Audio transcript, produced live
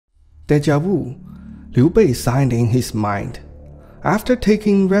Deja vu. Liu Bei signed in his mind. After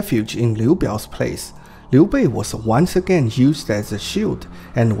taking refuge in Liu Biao's place, Liu Bei was once again used as a shield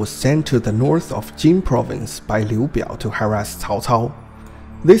and was sent to the north of Jin province by Liu Biao to harass Cao Cao.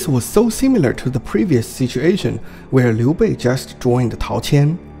 This was so similar to the previous situation where Liu Bei just joined Tao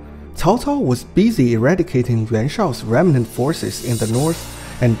Qian. Cao Cao was busy eradicating Yuan Shao's remnant forces in the north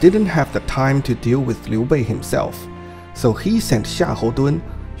and didn't have the time to deal with Liu Bei himself, so he sent Xiahou Dun,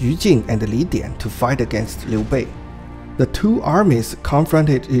 Yu Jin and Li Dian to fight against Liu Bei. The two armies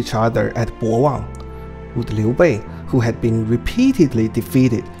confronted each other at Bowang. Would Liu Bei, who had been repeatedly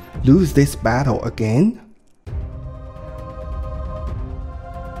defeated, lose this battle again?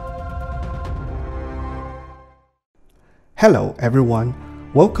 Hello everyone,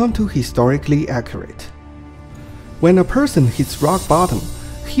 welcome to Historically Accurate. When a person hits rock bottom,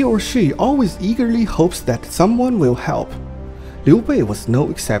 he or she always eagerly hopes that someone will help. Liu Bei was no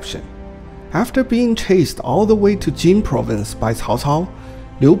exception. After being chased all the way to Jin province by Cao Cao,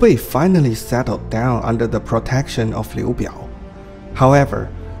 Liu Bei finally settled down under the protection of Liu Biao. However,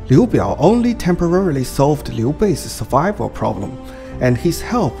 Liu Biao only temporarily solved Liu Bei's survival problem, and his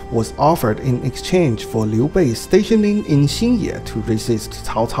help was offered in exchange for Liu Bei stationing in Xinye to resist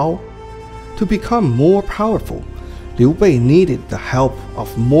Cao Cao. To become more powerful, Liu Bei needed the help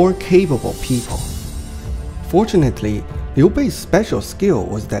of more capable people. Fortunately, Liu Bei's special skill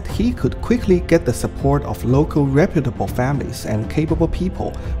was that he could quickly get the support of local reputable families and capable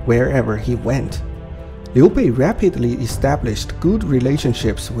people wherever he went. Liu Bei rapidly established good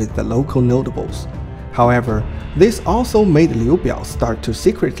relationships with the local notables. However, this also made Liu Biao start to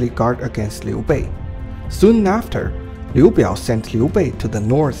secretly guard against Liu Bei. Soon after, Liu Biao sent Liu Bei to the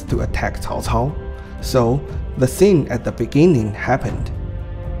north to attack Cao Cao. So, the scene at the beginning happened.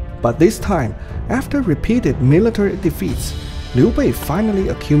 But this time, after repeated military defeats, Liu Bei finally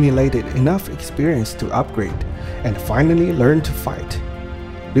accumulated enough experience to upgrade, and finally learned to fight.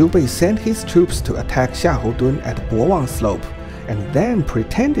 Liu Bei sent his troops to attack Xiahou Dun at Bowang Slope, and then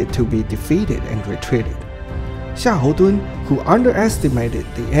pretended to be defeated and retreated. Xiahou Dun, who underestimated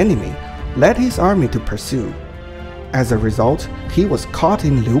the enemy, led his army to pursue. As a result, he was caught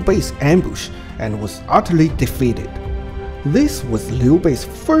in Liu Bei's ambush and was utterly defeated. This was Liu Bei's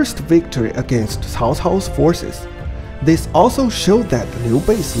first victory against Cao Cao's forces. This also showed that Liu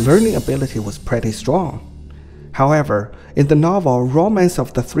Bei's learning ability was pretty strong. However, in the novel Romance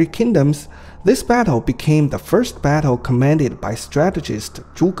of the Three Kingdoms, this battle became the first battle commanded by strategist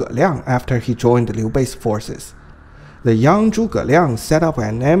Zhuge Liang after he joined Liu Bei's forces. The young Zhuge Liang set up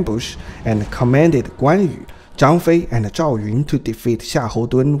an ambush and commanded Guan Yu, Zhang Fei, and Zhao Yun to defeat Xiahou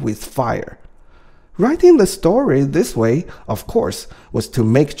Dun with fire. Writing the story this way, of course, was to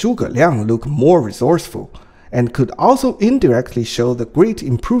make Zhuge Liang look more resourceful, and could also indirectly show the great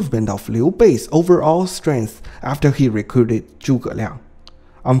improvement of Liu Bei's overall strength after he recruited Zhuge Liang.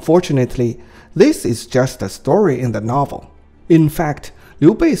 Unfortunately, this is just a story in the novel. In fact,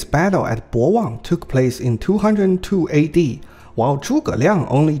 Liu Bei's battle at Bowang took place in 202 AD, while Zhuge Liang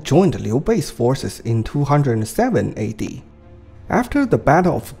only joined Liu Bei's forces in 207 AD. After the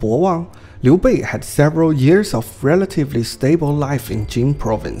Battle of Bowang, Liu Bei had several years of relatively stable life in Jin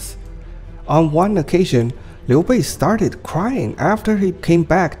province. On one occasion, Liu Bei started crying after he came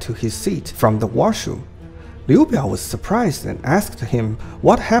back to his seat from the washroom. Liu Biao was surprised and asked him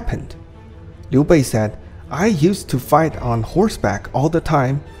what happened. Liu Bei said, "I used to fight on horseback all the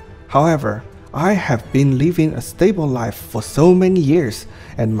time. However, I have been living a stable life for so many years,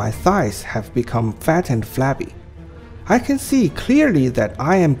 and my thighs have become fat and flabby. I can see clearly that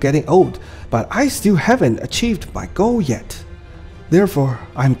I am getting old, but I still haven't achieved my goal yet. Therefore,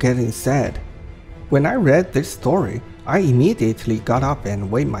 I'm getting sad." When I read this story, I immediately got up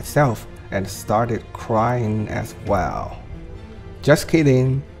and weighed myself and started crying as well. Just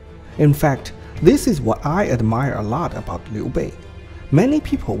kidding. In fact, this is what I admire a lot about Liu Bei. Many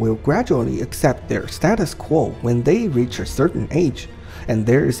people will gradually accept their status quo when they reach a certain age, and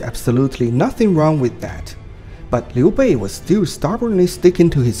there is absolutely nothing wrong with that. But Liu Bei was still stubbornly sticking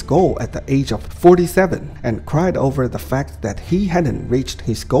to his goal at the age of 47 and cried over the fact that he hadn't reached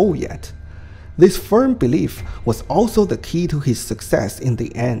his goal yet. This firm belief was also the key to his success in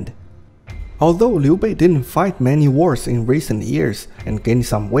the end. Although Liu Bei didn't fight many wars in recent years and gained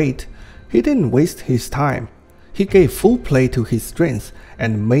some weight, he didn't waste his time. He gave full play to his strengths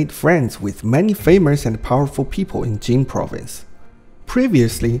and made friends with many famous and powerful people in Jin province.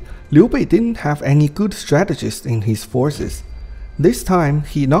 Previously, Liu Bei didn't have any good strategists in his forces. This time,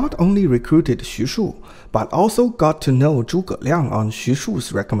 he not only recruited Xu Shu, but also got to know Zhuge Liang on Xu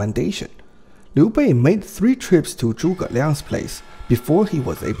Shu's recommendation. Liu Bei made 3 trips to Zhuge Liang's place before he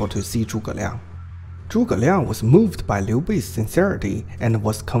was able to see Zhuge Liang. Zhuge Liang was moved by Liu Bei's sincerity and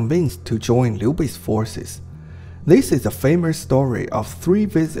was convinced to join Liu Bei's forces. This is a famous story of 3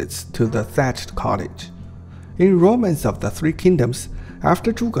 visits to the thatched cottage. In Romance of the Three Kingdoms,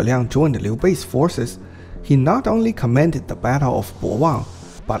 after Zhuge Liang joined Liu Bei's forces, he not only commanded the Battle of Bowang,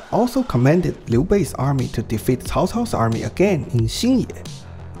 but also commanded Liu Bei's army to defeat Cao Cao's army again in Xingye.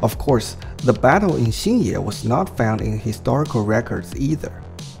 Of course, the battle in Xingye was not found in historical records either.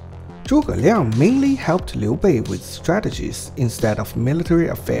 Zhuge Liang mainly helped Liu Bei with strategies instead of military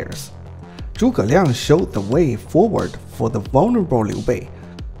affairs. Zhuge Liang showed the way forward for the vulnerable Liu Bei,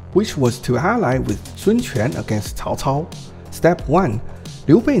 which was to ally with Sun Quan against Cao Cao. Step 1.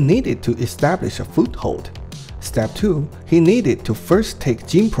 Liu Bei needed to establish a foothold. Step 2. He needed to first take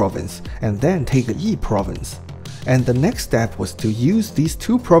Jin province and then take Yi province. And the next step was to use these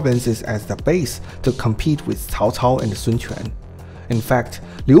 2 provinces as the base to compete with Cao Cao and Sun Quan. In fact,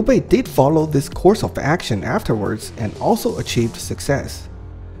 Liu Bei did follow this course of action afterwards and also achieved success.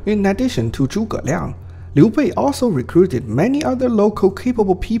 In addition to Zhuge Liang, Liu Bei also recruited many other local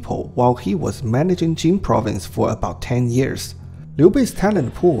capable people while he was managing Jin province for about 10 years. Liu Bei's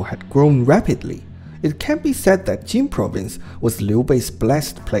talent pool had grown rapidly. It can be said that Jin province was Liu Bei's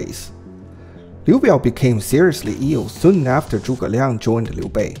blessed place. Liu Biao became seriously ill soon after Zhuge Liang joined Liu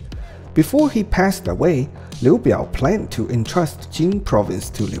Bei. Before he passed away, Liu Biao planned to entrust Jin province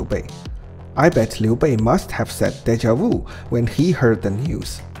to Liu Bei. I bet Liu Bei must have said déjà vu when he heard the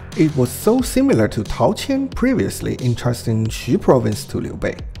news. It was so similar to Tao Qian previously entrusting Xu province to Liu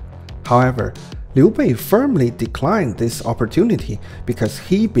Bei. However, Liu Bei firmly declined this opportunity because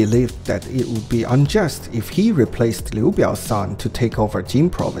he believed that it would be unjust if he replaced Liu Biao's son to take over Jin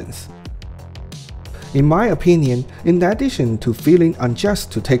province. In my opinion, in addition to feeling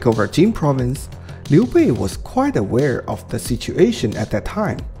unjust to take over Jin province, Liu Bei was quite aware of the situation at that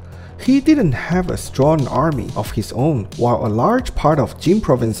time. He didn't have a strong army of his own, while a large part of Jin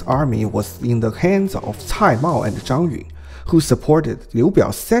province army was in the hands of Cai Mao and Zhang Yun, who supported Liu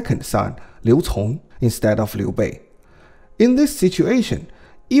Biao's second son, Liu Cong, instead of Liu Bei. In this situation,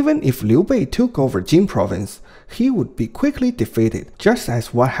 even if Liu Bei took over Jin province, he would be quickly defeated, just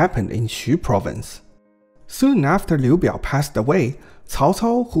as what happened in Xu province. Soon after Liu Biao passed away, Cao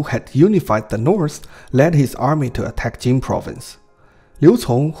Cao, who had unified the north, led his army to attack Jin province. Liu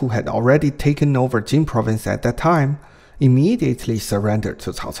Cong, who had already taken over Jin province at that time, immediately surrendered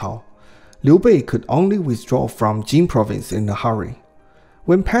to Cao Cao. Liu Bei could only withdraw from Jin province in a hurry.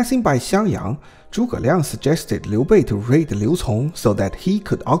 When passing by Xiangyang, Zhuge Liang suggested Liu Bei to raid Liu Cong so that he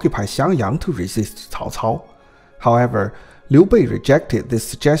could occupy Xiangyang to resist Cao Cao. However, Liu Bei rejected this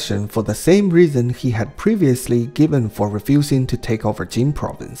suggestion for the same reason he had previously given for refusing to take over Jin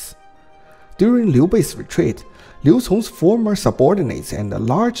province. During Liu Bei's retreat, Liu Cong's former subordinates and a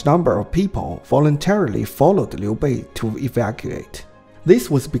large number of people voluntarily followed Liu Bei to evacuate. This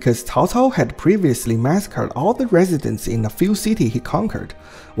was because Cao Cao had previously massacred all the residents in a few cities he conquered,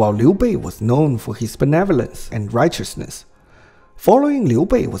 while Liu Bei was known for his benevolence and righteousness. Following Liu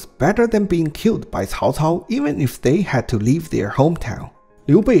Bei was better than being killed by Cao Cao even if they had to leave their hometown.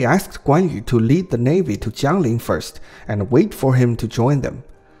 Liu Bei asked Guan Yu to lead the navy to Jiangling first and wait for him to join them.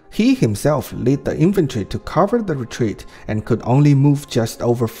 He himself led the infantry to cover the retreat and could only move just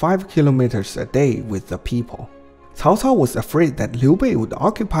over 5 kilometers a day with the people. Cao Cao was afraid that Liu Bei would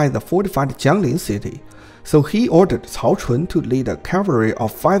occupy the fortified Jiangling city, so he ordered Cao Chun to lead a cavalry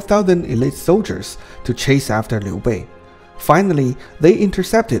of 5,000 elite soldiers to chase after Liu Bei. Finally, they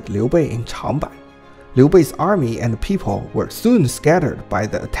intercepted Liu Bei in Chang Ban. Liu Bei's army and people were soon scattered by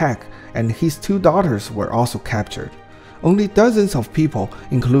the attack, and his 2 daughters were also captured. Only dozens of people,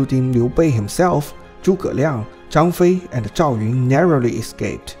 including Liu Bei himself, Zhuge Liang, Zhang Fei, and Zhao Yun narrowly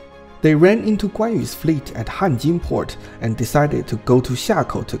escaped. They ran into Guan Yu's fleet at Hanjin port and decided to go to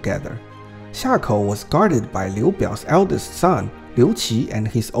Xiakou together. Xiakou was guarded by Liu Biao's eldest son, Liu Qi, and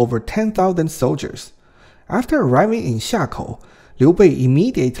his over 10,000 soldiers. After arriving in Xiakou, Liu Bei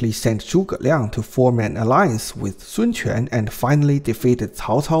immediately sent Zhuge Liang to form an alliance with Sun Quan and finally defeated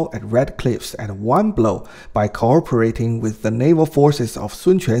Cao Cao at redcliffs at one blow by cooperating with the naval forces of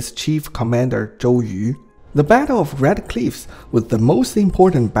Sun Quan's chief commander Zhou Yu. The Battle of redcliffs was the most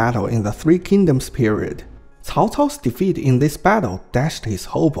important battle in the Three Kingdoms period. Cao Cao's defeat in this battle dashed his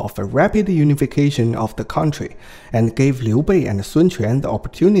hope of a rapid unification of the country and gave Liu Bei and Sun Quan the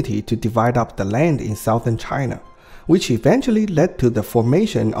opportunity to divide up the land in southern China, which eventually led to the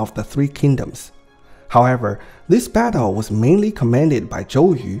formation of the Three Kingdoms. However, this battle was mainly commanded by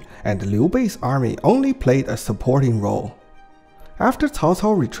Zhou Yu, and Liu Bei's army only played a supporting role. After Cao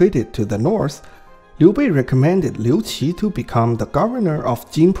Cao retreated to the north, Liu Bei recommended Liu Qi to become the governor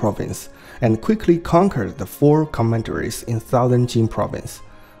of Jin province and quickly conquered the 4 commanderies in southern Jin province,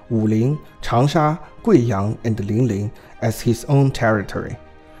 Wuling, Changsha, Guiyang, and Linling, as his own territory.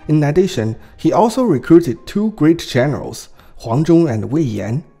 In addition, he also recruited 2 great generals, Huang Zhong and Wei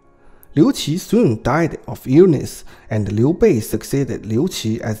Yan. Liu Qi soon died of illness, and Liu Bei succeeded Liu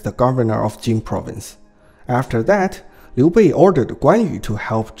Qi as the governor of Jin province. After that, Liu Bei ordered Guan Yu to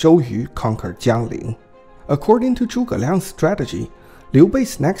help Zhou Yu conquer Jiangling. According to Zhuge Liang's strategy, Liu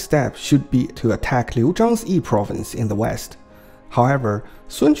Bei's next step should be to attack Liu Zhang's Yi province in the west. However,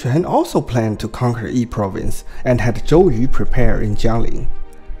 Sun Quan also planned to conquer Yi province and had Zhou Yu prepare in Jiangling.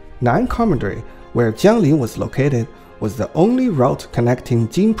 Nan Commandery, where Jiangling was located, was the only route connecting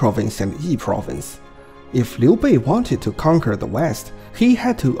Jin province and Yi province. If Liu Bei wanted to conquer the west, he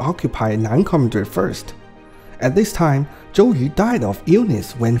had to occupy Nan Commandery first. At this time, Zhou Yu died of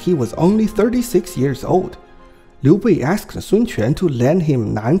illness when he was only 36 years old. Liu Bei asked Sun Quan to lend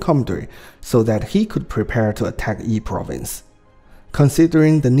him Nan Commandery so that he could prepare to attack Yi province.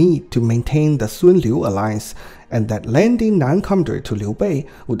 Considering the need to maintain the Sun-Liu alliance and that lending Nan Commandery to Liu Bei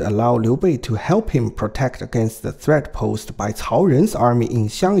would allow Liu Bei to help him protect against the threat posed by Cao Ren's army in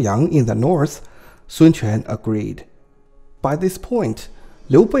Xiangyang in the north, Sun Quan agreed. By this point,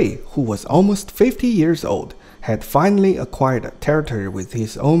 Liu Bei, who was almost 50 years old, had finally acquired a territory with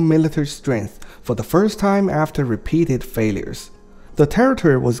his own military strength for the first time after repeated failures. The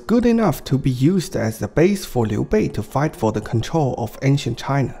territory was good enough to be used as the base for Liu Bei to fight for the control of ancient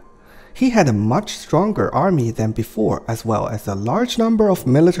China. He had a much stronger army than before, as well as a large number of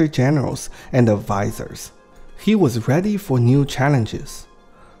military generals and advisors. He was ready for new challenges.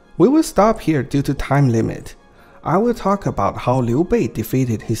 We will stop here due to time limit. I will talk about how Liu Bei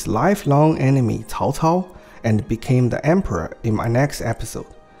defeated his lifelong enemy Cao Cao and became the emperor in my next episode.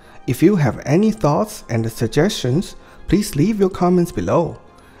 If you have any thoughts and suggestions, please leave your comments below.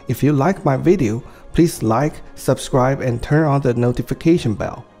 If you like my video, please like, subscribe, and turn on the notification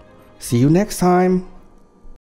bell. See you next time!